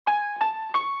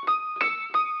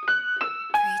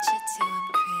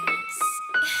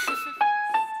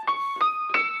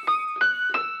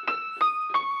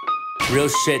Real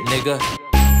shit, nigga.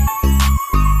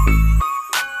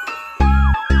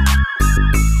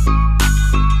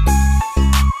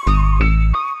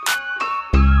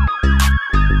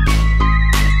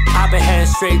 I've been heading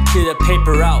straight to the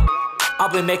paper route.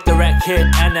 I've been make the right hit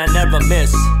and I never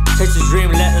miss. Chase your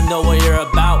dream, let them know what you're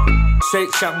about.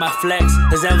 Straight check my flex,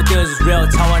 cause everything is real.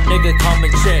 Tell a nigga come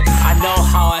and check. I know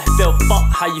how I feel, fuck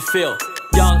how you feel.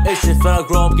 Young, itchy, feel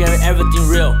grow up, getting everything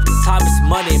real. Time is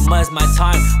money, money's my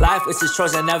time. Life is a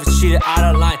choice, I never cheated out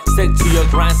of line. Stick to your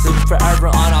grind, so forever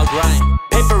on our grind.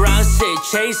 Paper round shit,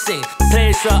 chasing. Play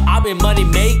it up, I've been money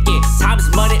making. Time is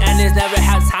money and it's never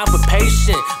had time for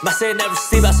patience. My city never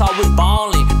sleep, that's all we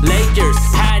balling. Lakers,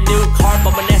 had a new car,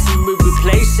 but my next we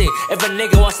replacing. If a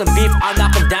nigga wants some beef, I'll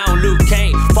knock him down, Luke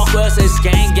Kane. Fuck with us, it's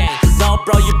gang gang. No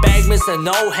bro, you bag missing,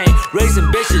 no hang. Raising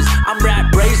bitches, I'm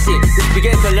rap racing. This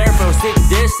begin to learn from sick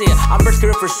dissing. I'm risking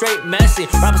it for straight messy.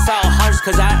 Rap style hundreds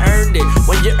cause I earned it.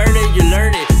 When you earn it, you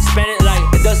learn it. Spend it like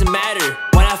it doesn't matter.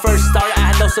 When I first started, I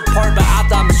had no support, but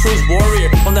after I'm a true warrior.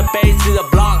 From the bay to the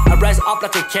block, I rise up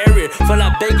like a carrier. Feel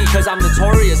like Biggie cause I'm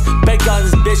notorious. Big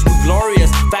guns, bitch, we glorious.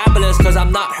 Fabulous cause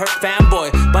I'm not hurt fanboy.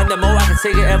 But the more I can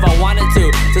take it if I wanted to.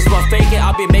 Just while faking,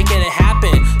 I'll be making it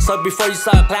happen. So before you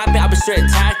start clapping, I'll be straight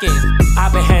attacking.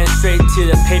 I've been heading straight to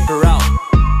the paper route.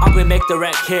 I'll be make the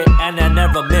right hit and I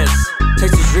never miss.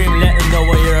 Chase your dream, let them know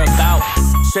what you're about.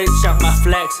 Straight check my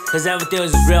flex, cause everything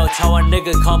is real. Tell a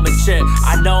nigga come and check.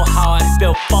 I know how I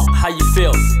feel, fuck how you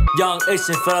feel. Young,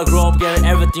 itchy, feel grow up, getting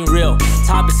everything real.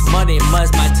 Time is money,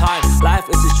 money's my time. Life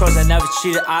is a choice, I never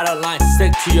cheated out of line.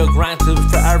 Stick to your grind, till we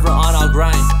forever on our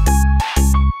grind.